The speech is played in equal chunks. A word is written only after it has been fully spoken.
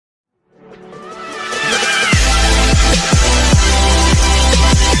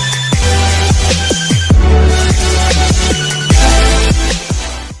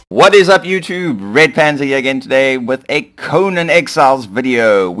What is up YouTube? RedPanzar here again today with a Conan Exiles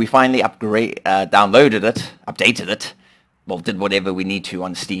video. We finally downloaded it, updated it, well did whatever we need to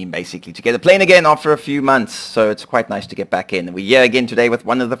on Steam basically to get it playing again after a few months. So it's quite nice to get back in. We're here again today with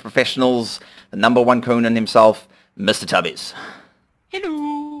one of the professionals, the #1 Conan himself, Mr. Tubz.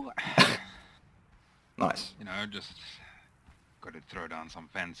 Hello! Nice. You know, just got to throw down some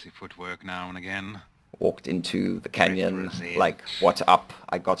fancy footwork now and again. Walked into the canyon like, what's up?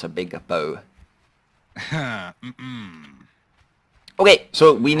 I got a big bow. Okay,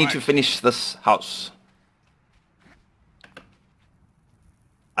 so we need to finish this house.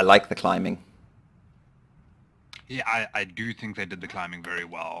 I like the climbing. Yeah, I do think they did the climbing very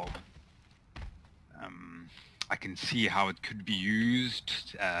well. I can see how it could be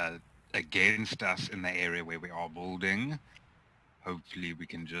used against us in the area where we are building. Hopefully we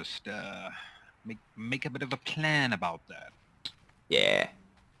can just make a bit of a plan about that. Yeah.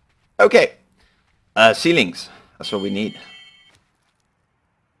 Okay. Ceilings. That's what we need.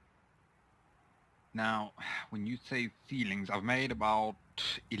 Now, when you say ceilings, I've made about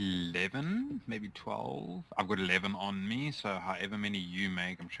 11, maybe 12. I've got 11 on me, so however many you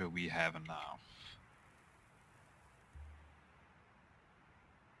make, I'm sure we have enough.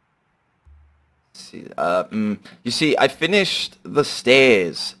 See, you see, I finished the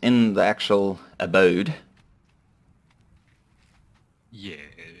stairs in the actual abode. Yeah.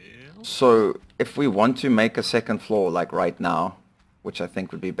 So if we want to make a second floor like right now, which I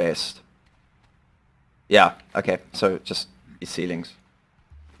think would be best. Yeah, okay, so just the ceilings.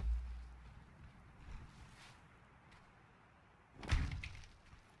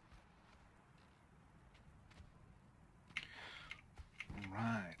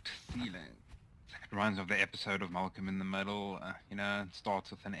 Right, ceiling. Reminds me of the episode of Malcolm in the Middle. You know, it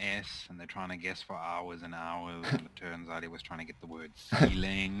starts with an S and they're trying to guess for hours and hours and it turns out he was trying to get the word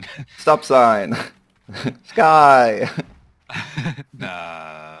ceiling. Stop sign. Sky.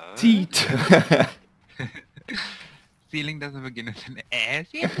 No. Teat. Ceiling doesn't begin with an S.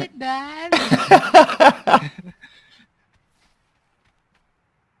 Yes, it does.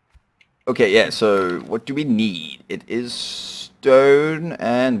 Okay, yeah, so what do we need? It is stone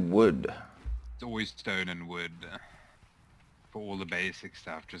and wood. It's always stone and wood. For all the basic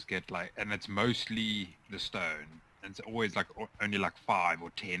stuff, just get like, and it's mostly the stone. And it's always like only like 5 or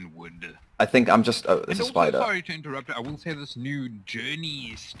 10 wood. I think I'm just, oh, there's a spider. Sorry to interrupt, I will say this new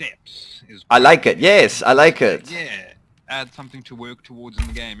journey steps is... I like it, yes, I like it. Yeah, add something to work towards in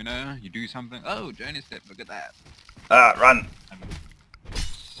the game, you know? You do something, oh, journey step, look at that. Run.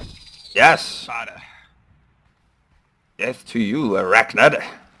 Yes. Spider. Death to you, arachnid.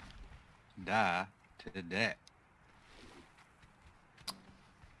 Die to that.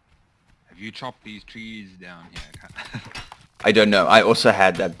 Have you chopped these trees down here? I don't know. I also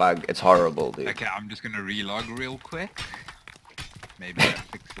had that bug. It's horrible, dude. Okay, I'm just gonna relog real quick. Maybe that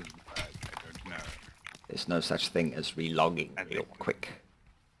fixes the bug. I don't know. There's no such thing as relogging real quick.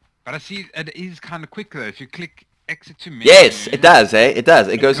 But I see it is kind of quick though. If you click exit to menu. Yes, it does, eh? It does.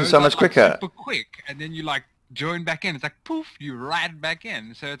 It goes so much quicker. Super quick, and then you like join back in. It's like poof, you right back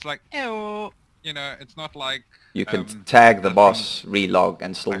in. So it's like, ew. You know, it's not like... You can tag the boss, relog,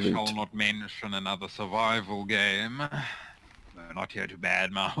 and still loot. I shall not mention another survival game. We're not here to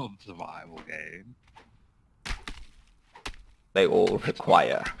badmouth survival game. They all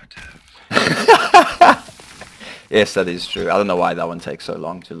require. Yes, that is true. I don't know why that one takes so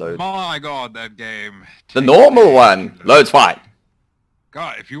long to load. My god, that game. The normal one loads fine.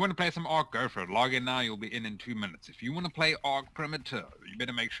 God, if you want to play some Ark, go for it. Log in now, you'll be in 2 minutes. If you want to play Ark Primitive, you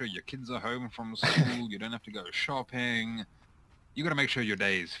better make sure your kids are home from school, you don't have to go shopping. You gotta make sure your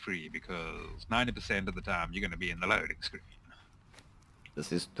day is free, because 90% of the time you're gonna be in the loading screen.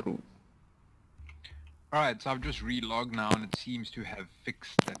 This is true. Alright, so I've just relogged now, and it seems to have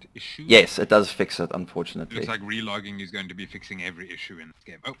fixed that issue. Yes, it does fix it, unfortunately. Looks like relogging is going to be fixing every issue in this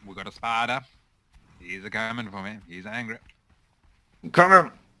game. Oh, we got a spider. He's a-coming for me. He's angry. Come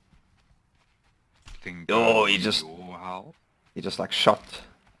on! Think Oh, he just like shot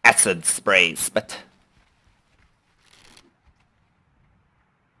acid spray spit.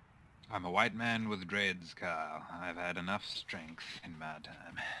 I'm a white man with dreads, Carl. I've had enough strength in my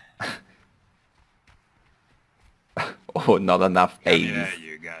time. Oh, not enough AIDS. Yeah,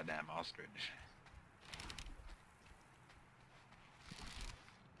 you goddamn ostrich.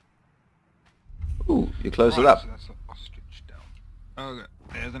 Ooh, you close it up. So that's an ostrich down. Oh,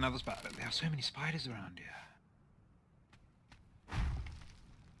 there's another spider. There are so many spiders around here.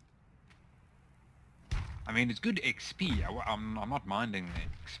 I mean, it's good XP. I'm not minding the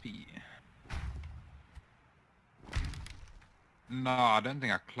XP. No, I don't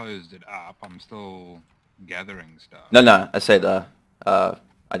think I closed it up. I'm still gathering stuff. No, I said I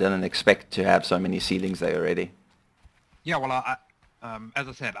didn't expect to have so many ceilings there already. Yeah, well, as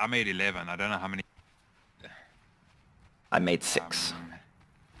I said, I made 11. I don't know how many. I made 6. Of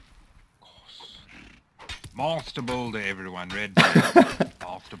course. Master Builder, everyone.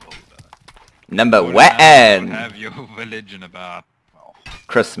 Master Builder. Number What 1. have your village in about? Well,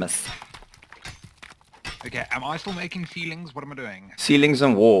 Christmas. okay, am I still making ceilings? What am I doing? Ceilings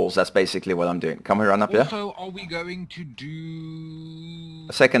and walls, that's basically what I'm doing. Come here, run up here. Also, are we going to do...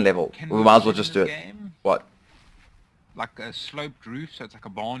 A second level. Can We might as well do just this do it. game? What? Like a sloped roof, so it's like a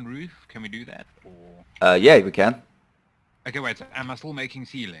barn roof. Can we do that? Or... Yeah, we can. Okay, wait, so am I still making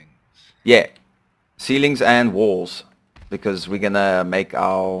ceilings? Yeah. Ceilings and walls. Because we're gonna make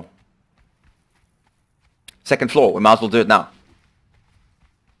our second floor. We might as well do it now.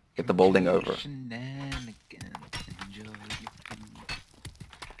 Get the building over.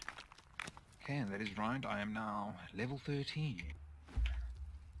 Okay, that is right. I am now level 13.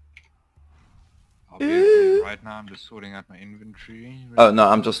 Obviously, right now I'm just sorting out my inventory. Oh, no,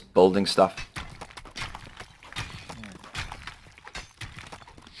 I'm just building stuff.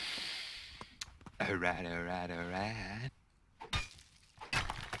 Alright. Alright,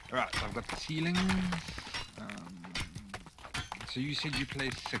 so I've got the ceilings. So you said you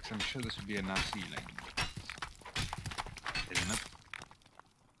placed 6. I'm sure this would be enough ceilings. Isn't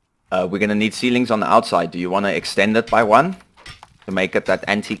it? We're gonna need ceilings on the outside. Do you want to extend it by 1? To make it that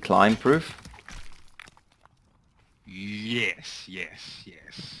anti-climb proof? Yes. Yes.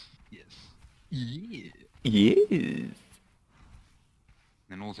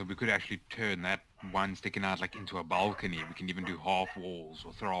 And also we could actually turn that one sticking out like into a balcony. We can even do half walls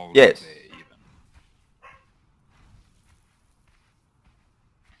or throw Yes. there even.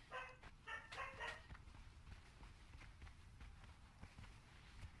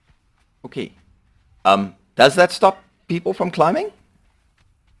 Okay. Does that stop people from climbing?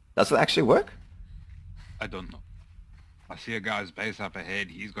 Does it actually work? I don't know. I see a guy's base up ahead.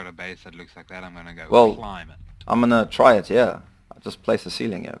 He's got a base that looks like that. I'm gonna go climb it. I'm gonna try it, yeah. I'll just place a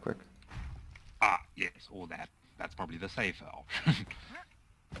ceiling here quick. Ah, yes, or that. That's probably the safer option.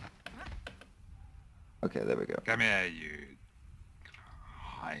 Okay, there we go. Come here, you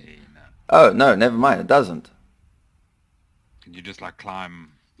hyena. Oh, no, never mind. It doesn't. Can you just like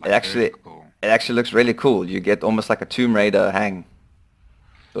climb? It actually looks really cool. You get almost like a Tomb Raider hang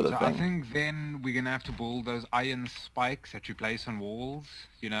sort of So thing. I think then we're gonna have to build those iron spikes that you place on walls,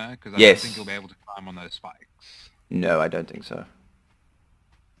 you know, because I Yes. don't think you'll be able to climb on those spikes. No, I don't think so.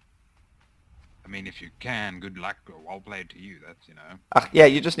 I mean, if you can, good luck, or well played to you. That's, you know. Yeah,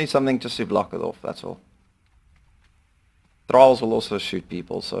 you just need something just to block it off. That's all. Thralls will also shoot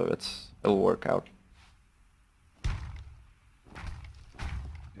people, so it'll work out.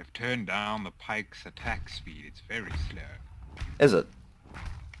 They've turned down the pike's attack speed. It's very slow. Is it?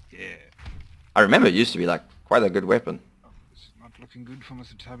 Yeah. I remember it used to be like quite a good weapon. Oh, this is not looking good for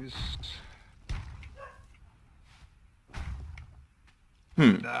Mr. Tubz.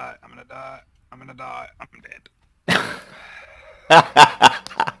 I'm gonna die. I'm dead.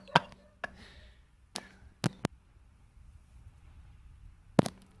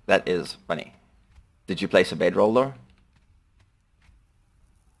 That is funny. Did you place a bedroll though?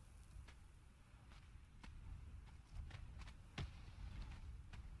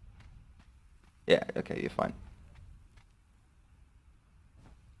 Yeah, okay, you're fine.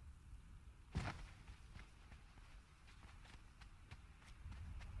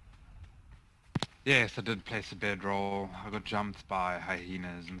 Yes, I did place a bedroll. I got jumped by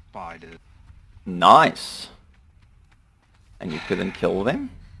hyenas and spiders. Nice. And you couldn't kill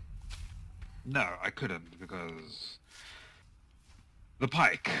them? No, I couldn't because the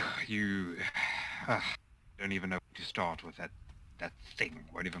pike. You don't even know where to start with that thing.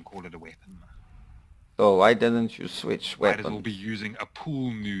 Won't even call it a weapon. So why didn't you switch Might as weapons? well be using a pool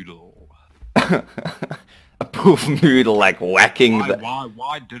noodle. A poof noodle like whacking the...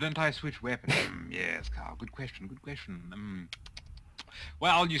 Why didn't I switch weapons? Yes, Carl, good question.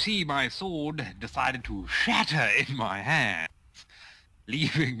 Well, you see, my sword decided to shatter in my hands,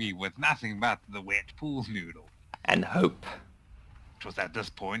 leaving me with nothing but the wet pool noodle. And hope. It was at this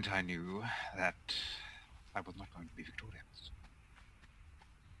point I knew that I was not going to be victorious.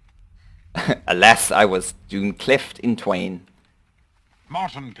 Alas, I was doomed cleft in twain.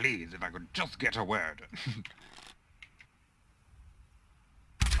 Martin, please, if I could just get a word.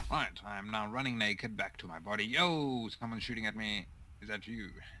 Right, I am now running naked back to my body. Yo, someone's shooting at me. Is that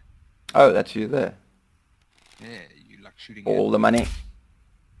you? Oh, that's you there. Yeah, you like shooting All at the money.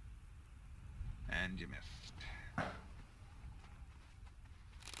 and you missed.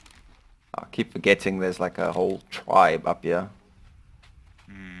 I keep forgetting there's like a whole tribe up here.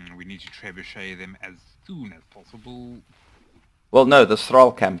 We need to trebuchet them as soon as possible. Well, no, the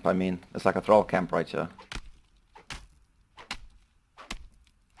thrall camp, I mean. There's like a thrall camp right here.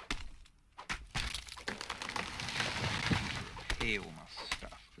 Repair all my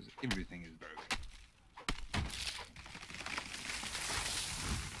stuff, because everything is broken.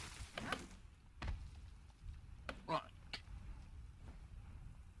 Right.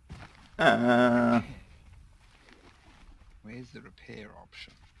 Where's the repair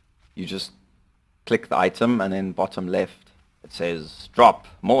option? You just click the item and then bottom left it says drop,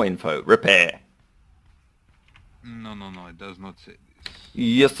 more info, repair. No, it does not say this.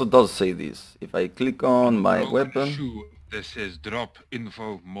 Yes, it does say this. If I click on my weapon... Shoe, this says drop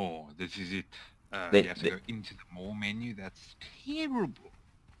info more. This is it. You have to go into the more menu. That's terrible.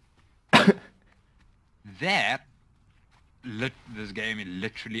 This game is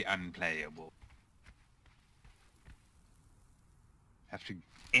literally unplayable. Have to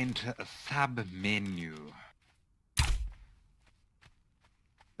enter a sub menu.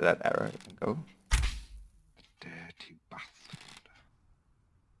 That arrow can go. Dirty bastard.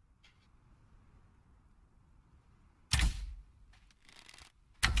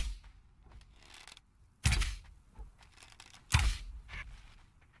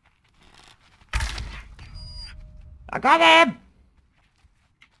 I got him!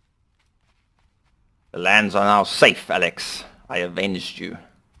 The lands are now safe, Alex. I avenged you.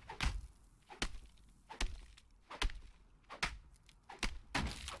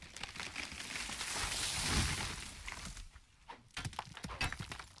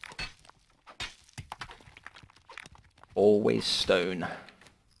 Always stone.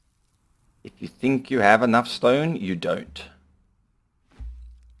 If you think you have enough stone, you don't.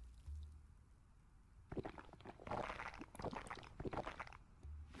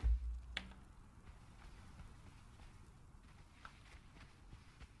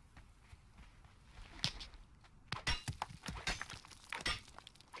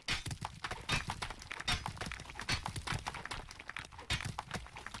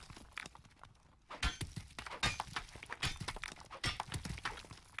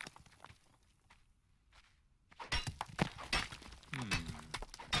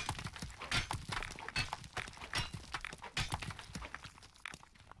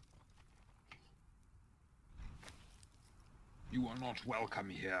 You are not welcome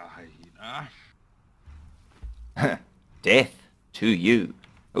here, hyena. Death to you.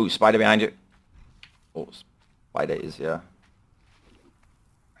 Oh, spider behind you. Oh, spider is here.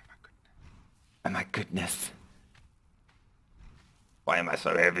 Oh my goodness. Why am I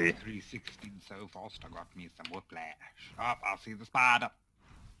so heavy? 316 so fast, I got me some whiplash. Up, I see the spider.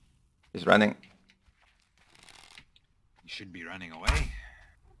 He's running. You should be running away.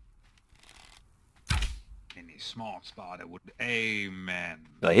 Any smart spider would... Amen.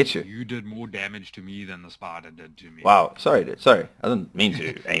 Did I hit you? You did more damage to me than the spider did to me. Wow, sorry, dude. Sorry. I didn't mean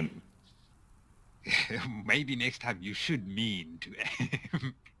to aim. Maybe next time you should mean to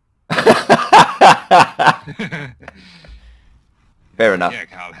aim. Fair enough. Yeah,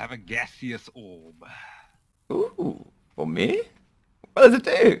 Carl, have a gaseous orb. Ooh, for me? What does it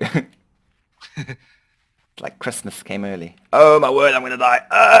do? It's like Christmas came early. Oh my word, I'm gonna die.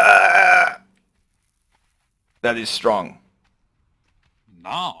 Ah! That is strong.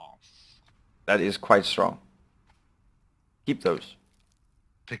 Nice. That is quite strong. Keep those.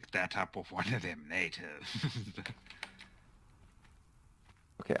 Pick that up off one of them natives.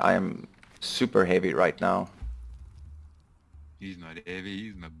 Okay, I am super heavy right now. He's not heavy,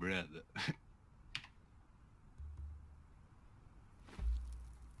 he's my brother.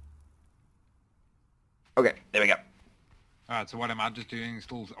 Okay, there we go. Alright, so what am I just doing?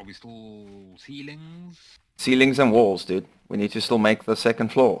 Are we still ceilings? Ceilings and walls, dude. We need to still make the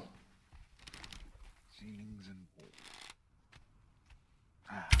second floor. Ceilings and walls.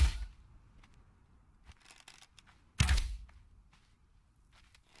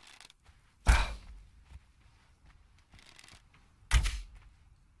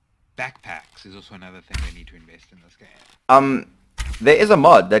 Backpacks is also another thing we need to invest in this game. There is a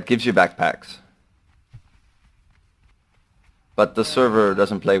mod that gives you backpacks. But the server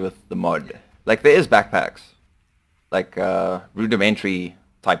doesn't play with the mod. Like, there is backpacks. Like, rudimentary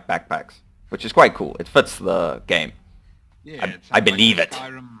type backpacks. Which is quite cool. It fits the game. Yeah, I believe it.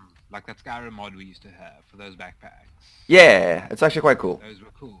 Like that Skyrim mod we used to have for those backpacks. Yeah, it's actually quite cool. Those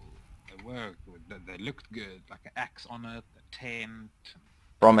were cool. They worked. They looked good. Like an axe on it, a tent.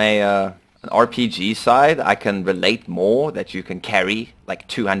 From an RPG side, I can relate more that you can carry like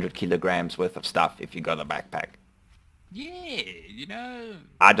 200 kilograms worth of stuff if you got a backpack. Yeah, you know.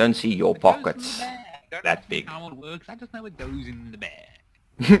 I don't see your It goes in the pockets bag. Don't that ask me big. how it works. I just know it goes in the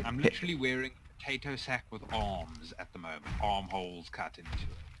bag. I'm literally wearing a potato sack with arms at the moment. Armholes cut into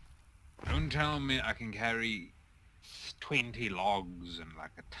it. Don't tell me I can carry 20 logs and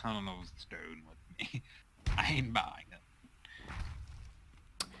like a ton of stone with me. I ain't buying it.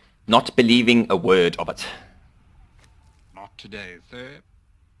 Not believing a word of it. Not today, sir.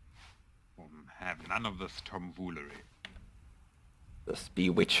 We'll have none of this tomfoolery. This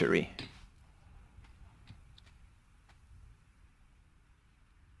bewitchery.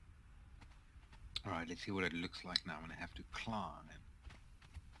 Alright, let's see what it looks like now when I have to climb.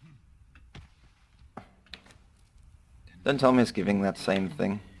 Don't tell me it's giving that same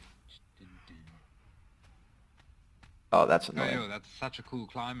thing. Oh, that's annoying. Oh, that's such a cool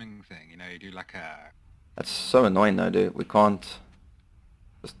climbing thing. You know, you do like a... That's so annoying though, dude. We can't...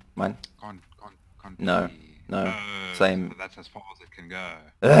 Just mine? Can't No. be... No. Same. So that's as far as it can go.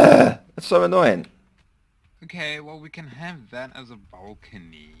 Ugh, that's so annoying. Okay, well we can have that as a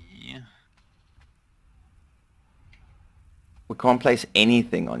balcony. We can't place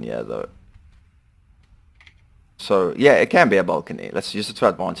anything on here though. So, yeah, it can be a balcony. Let's use it to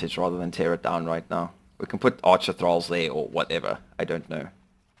our advantage rather than tear it down right now. We can put archer thralls there or whatever. I don't know.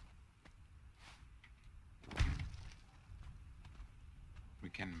 We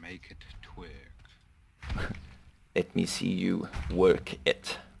can make it twerk. Let me see you work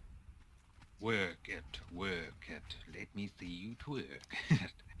it. Work it, work it. Let me see you twerk.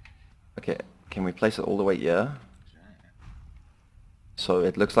 Okay, can we place it all the way here? So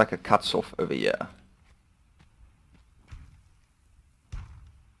it looks like it cuts off over here.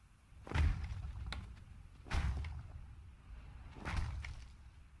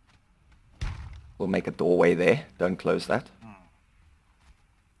 We'll make a doorway there. Don't close that.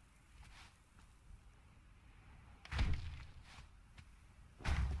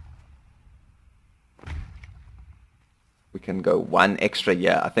 We can go one extra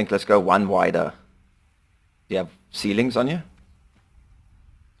here. I think let's go one wider. Do you have ceilings on you?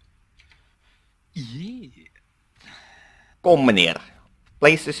 Yeah. Kom meneer.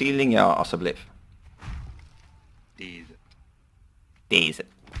 Place the ceiling hier asseblief. Deze. Deze.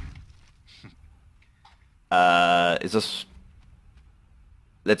 Is this...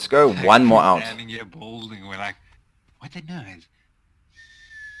 Let's go one more out. Standing here balding, we're like, what's that noise?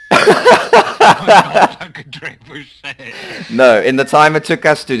 Like a trebuchet. No, in the time it took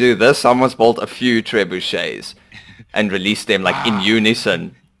us to do this, someone's built a few trebuchets and released them like in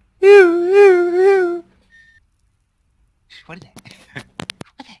unison. What is that?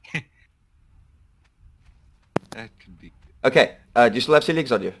 What's that? That could be... Okay, do you still have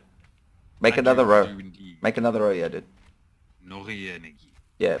ceilings on you? Make another row. Indeed. Make another row, yeah, dude. Nog een.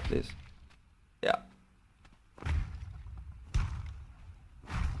 Yeah, please. Yeah.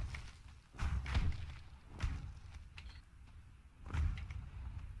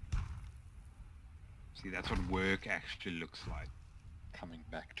 See, that's what work actually looks like. Coming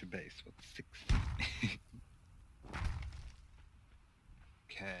back to base with 6.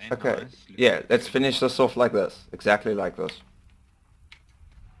 Okay, nice. yeah, let's finish this off like this. Exactly like this.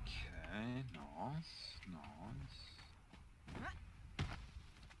 Okay, nice.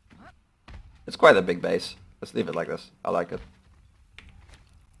 It's quite a big base. Let's leave it like this. I like it.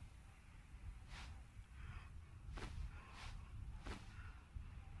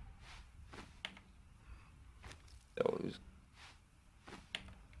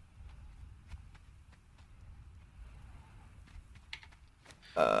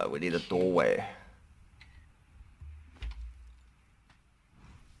 We need a doorway.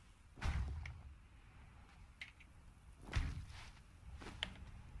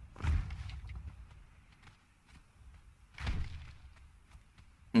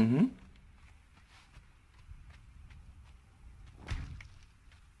 Mm-hmm.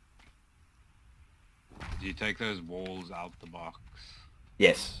 Do you take those walls out the box?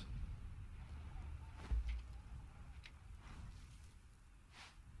 Yes.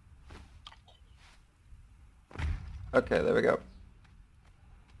 Okay, there we go.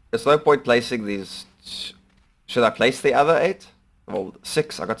 There's no point placing these... Should I place the other 8? Well,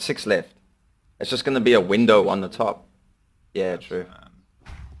 6. I got 6 left. It's just going to be a window on the top. Yeah, true.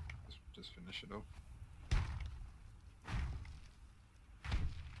 Just finish it off.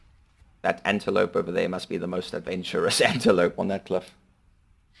 That antelope over there must be the most adventurous antelope on that cliff.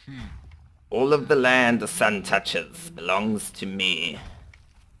 All of the land the sun touches belongs to me.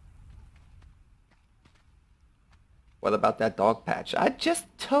 What about that dog patch? I just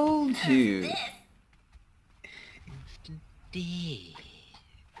told you. Instant death.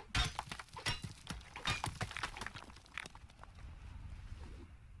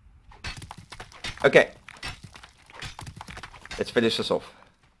 Okay. Let's finish this off.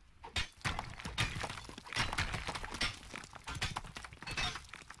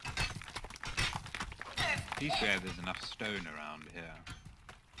 Be fair, there's enough stone around here.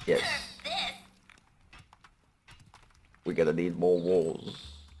 Yes. We're gonna need more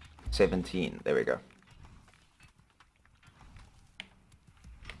walls. 17. There we go.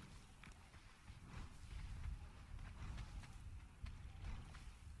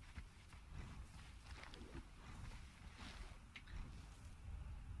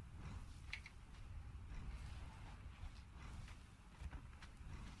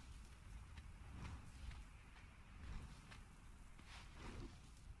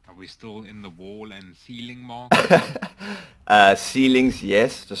 Are we still in the wall and ceiling mark? Ceilings,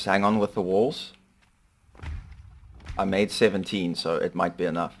 yes. Just hang on with the walls. I made 17, so it might be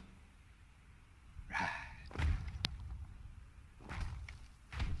enough.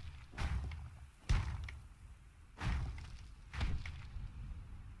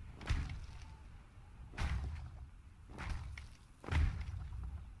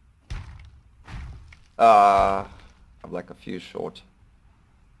 I'm like a few short.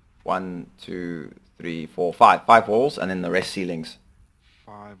 1, 2, 3, 4, 5. 5 walls, and then the rest ceilings.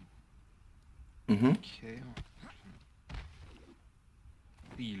 5. Mm-hmm. Okay.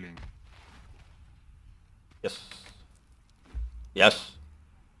 Ceiling. Yes. Yes.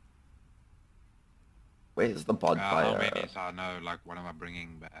 Where's the bonfire? How many? So no, like, what am I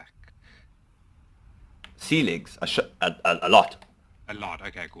bringing back? Ceilings. A lot. A lot.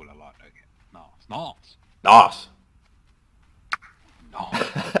 Okay, cool. A lot. Okay. Nice. Nice. Nice.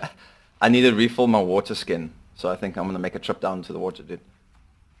 Nice. I need to refill my water skin, so I think I'm gonna make a trip down to the water, dude.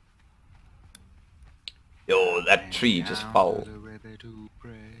 Yo, that tree just fell.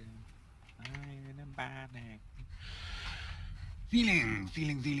 Feeling,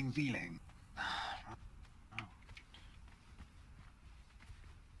 feeling, feeling, feeling.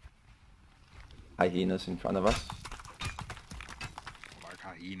 Hyenas in front of us. Like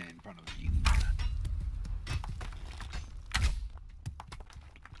hyena in front of you.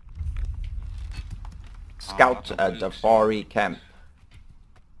 Scout a Dafari camp.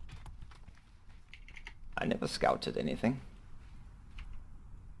 I never scouted anything.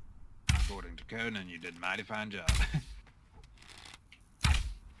 According to Conan, you did a mighty fine job.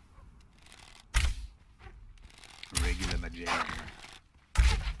 Regular magician.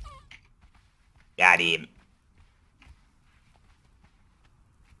 Got him.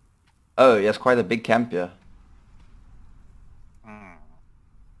 Oh, he has quite a big camp here.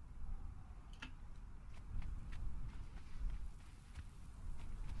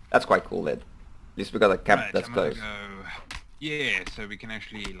 That's quite cool then. At least we got a camp Right, that's I'm gonna close. go... Yeah, so we can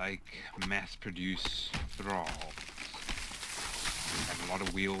actually, like, mass produce thralls. Have a lot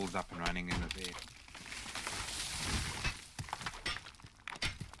of wheels up and running in the bed.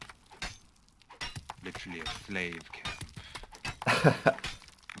 Literally a slave camp.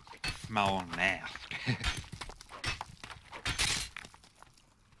 Smell nasty.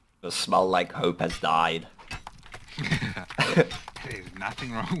 The smell like hope has died. There's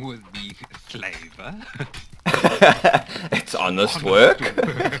nothing wrong with being a slave, huh? It's honest work.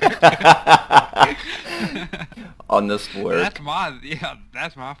 Honest work.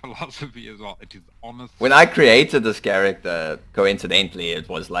 That's my philosophy as well. It is honest. When I created this character, coincidentally, it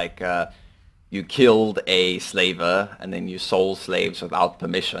was like you killed a slaver and then you sold slaves without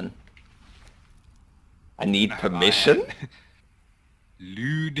permission. I need permission?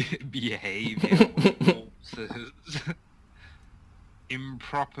 Lewd behavior with horses.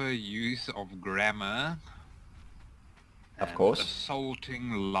 Improper use of grammar. Of course.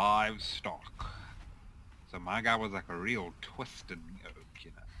 Assaulting livestock. So my guy was like a real twisted goat,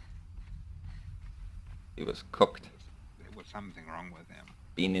 you know. He was cooked. There was something wrong with him.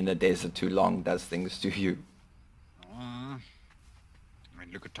 Being in the desert too long does things to you. I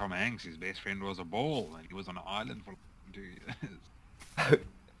mean, look at Tom Hanks. His best friend was a bull, and he was on an island for 2 years.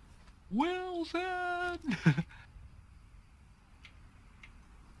 Wilson!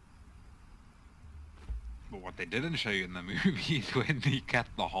 But what they didn't show you in the movie is when he cut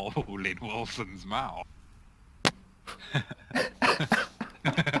the hole in Wilson's mouth.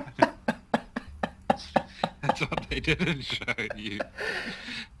 That's what they didn't show you.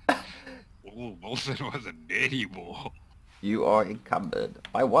 Oh, Wilson was a dirty boy. You are encumbered.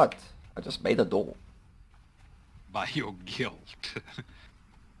 By what? I just made a door. By your guilt.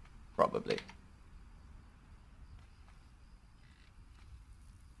 Probably.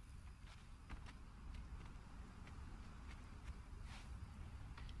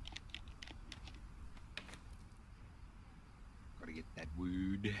 Gotta get that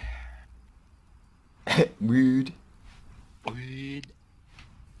wood. Weird. Weird.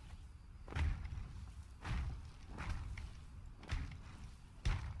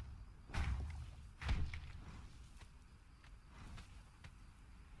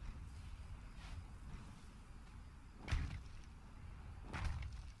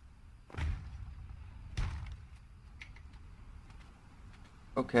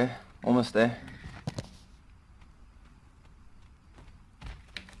 Okay, almost there.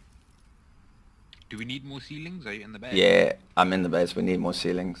 Do we need more ceilings? Are you in the base? Yeah, I'm in the base. We need more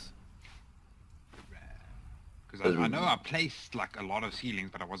ceilings. Because I know I placed like a lot of ceilings,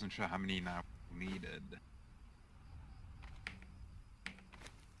 but I wasn't sure how many now needed.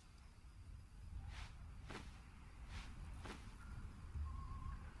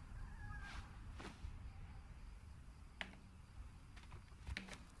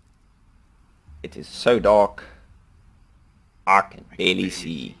 It is so dark. I can barely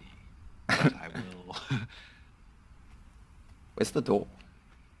see. But I will. Where's the door?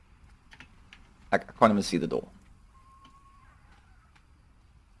 I can't even see the door.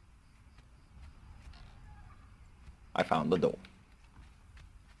 I found the door.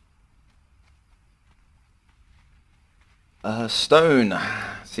 Stone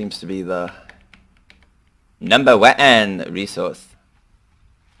seems to be the number one resource.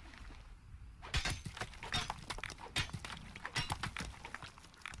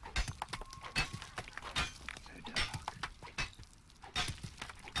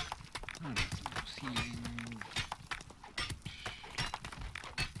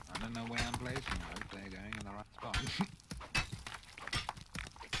 I don't know where I'm placing. I hope they're going in the right spot.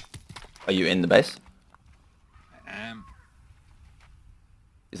 Are you in the base? I am.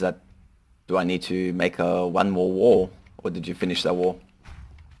 Is that... Do I need to make a one more wall? Or did you finish that wall?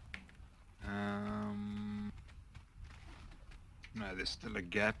 No, there's still a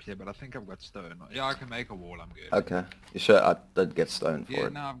gap here, but I think I've got stone. Yeah, I can make a wall. I'm good. Okay. You sure? I did get stone for Yeah,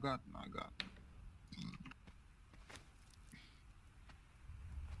 it. no, I've got.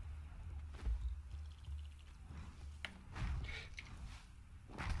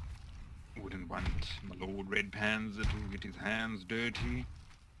 Wouldn't want my lord RedPanzar to get his hands dirty.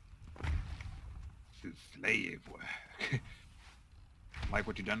 This is slave work. Like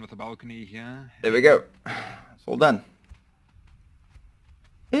what you've done with the balcony here. There we go. It's all done.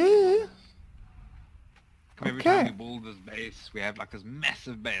 Yeah. Every time we build this base, we have like this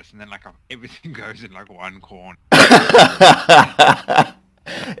massive base, and then like everything goes in like one corner.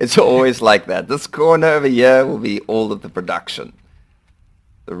 It's always like that. This corner over here will be all of the production.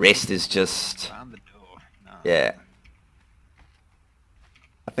 The rest is just... Found the door. No. Yeah.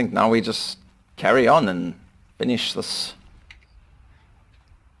 I think now we just carry on and finish this.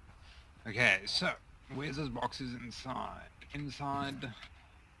 Okay, so where's those boxes inside? Inside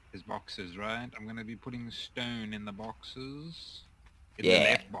is boxes, right? I'm gonna be putting stone in the boxes. In the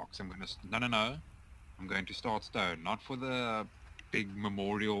left box, I'm gonna... No. I'm going to start stone, not for the big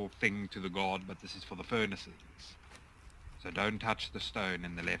memorial thing to the god, but this is for the furnaces. So don't touch the stone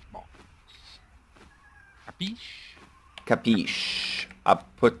in the left box. Capiche? Capiche. I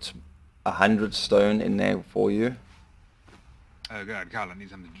put 100 stone in there for you. Oh god, Carl, I need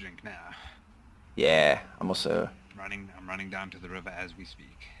something to drink now. Yeah, I'm also... I'm running down to the river as we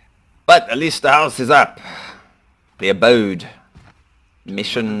speak. But at least the house is up. The abode.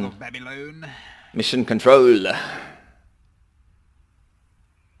 Mission... Of Babylon. Mission control. I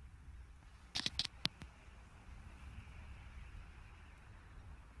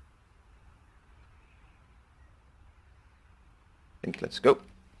think let's go.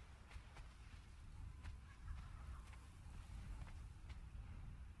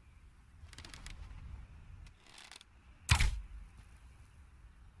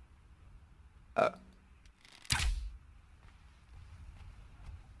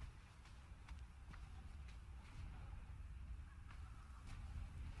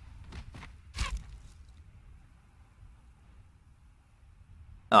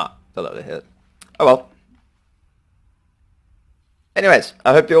 Still over here. Oh well. Anyways,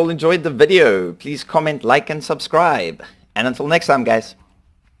 I hope you all enjoyed the video. Please comment, like, and subscribe. And until next time, guys.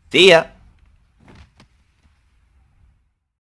 See ya!